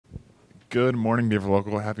Good morning, Beaver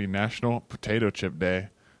Local. Happy National Potato Chip Day.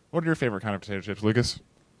 What are your favorite kind of potato chips, Lucas?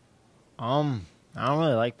 I don't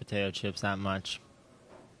really like potato chips that much.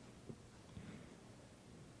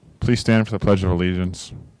 Please stand for the Pledge of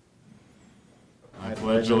Allegiance. I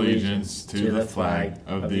pledge allegiance to the flag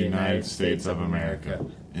of the United States of America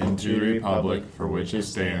and to the republic for which it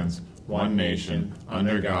stands, one nation,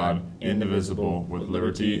 under God, indivisible, with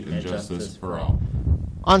liberty and justice for all.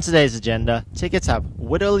 On today's agenda, tickets have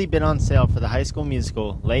wittily been on sale for the High School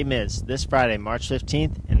Musical Les Mis this Friday, March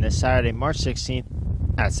 15th, and this Saturday, March 16th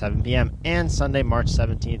at 7 p.m. and Sunday, March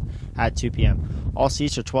 17th at 2 p.m. All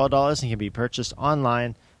seats are $12 and can be purchased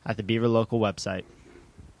online at the Beaver Local website.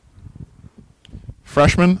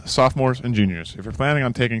 Freshmen, sophomores, and juniors, if you're planning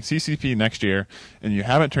on taking CCP next year and you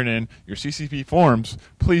haven't turned in your CCP forms,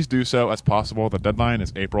 please do so as possible. The deadline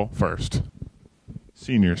is April 1st.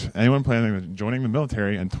 Seniors, anyone planning on joining the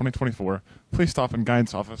military in 2024, please stop in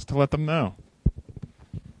guidance office to let them know.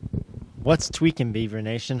 What's tweaking, Beaver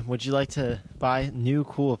Nation? Would you like to buy new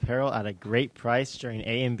cool apparel at a great price during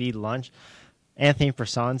A and B lunch? Anthony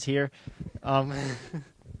Person's here.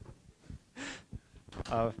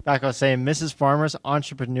 Back I was saying, Mrs. Farmer's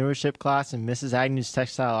entrepreneurship class and Mrs. Agnew's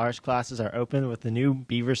textile arts classes are open with the new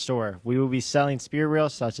Beaver store. We will be selling spirit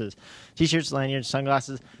reels such as t-shirts, lanyards,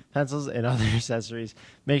 sunglasses, pencils, and other accessories.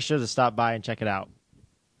 Make sure to stop by and check it out.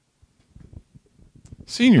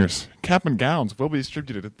 Seniors, cap and gowns will be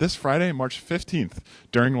distributed this Friday, March 15th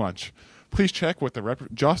during lunch. Please check with the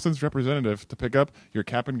Jostens representative to pick up your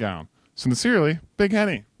cap and gown. Sincerely, Big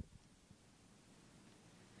Henny.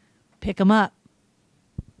 Pick 'em up.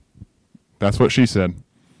 That's what she said.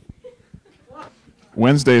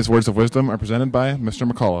 Wednesday's Words of Wisdom are presented by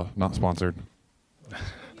Mr. McCullough, not sponsored.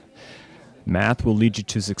 Math will lead you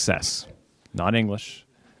to success. Not English,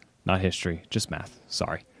 not history, just math.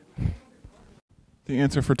 Sorry. The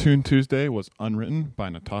answer for Toon Tuesday was Unwritten by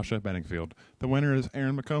Natasha Benningfield. The winner is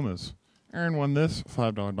Aaron McComas. Aaron won this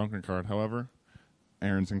 $5 Dunkin' card. However,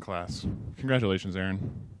 Aaron's in class. Congratulations,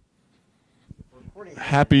 Aaron.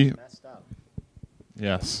 Happy.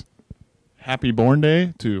 Yes. Happy Born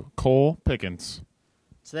Day to Cole Pickens.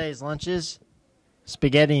 Today's lunch is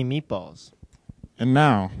spaghetti and meatballs. And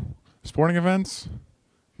now, sporting events?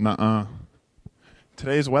 Nuh-uh.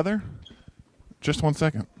 Today's weather? Just 1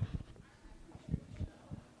 second.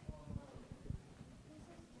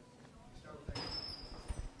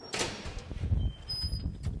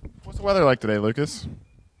 What's the weather like today, Lucas?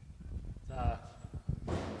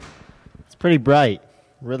 It's pretty bright.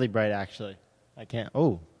 Really bright, actually.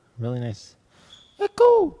 Really nice.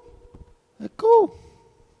 Echo.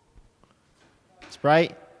 It's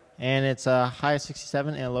bright, and it's a high of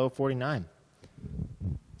 67 and a low of 49.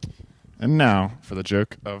 And now for the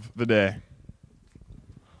joke of the day.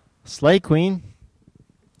 Slay Queen.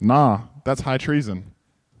 Nah, that's high treason.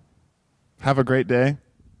 Have a great day.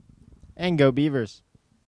 And go Beavers.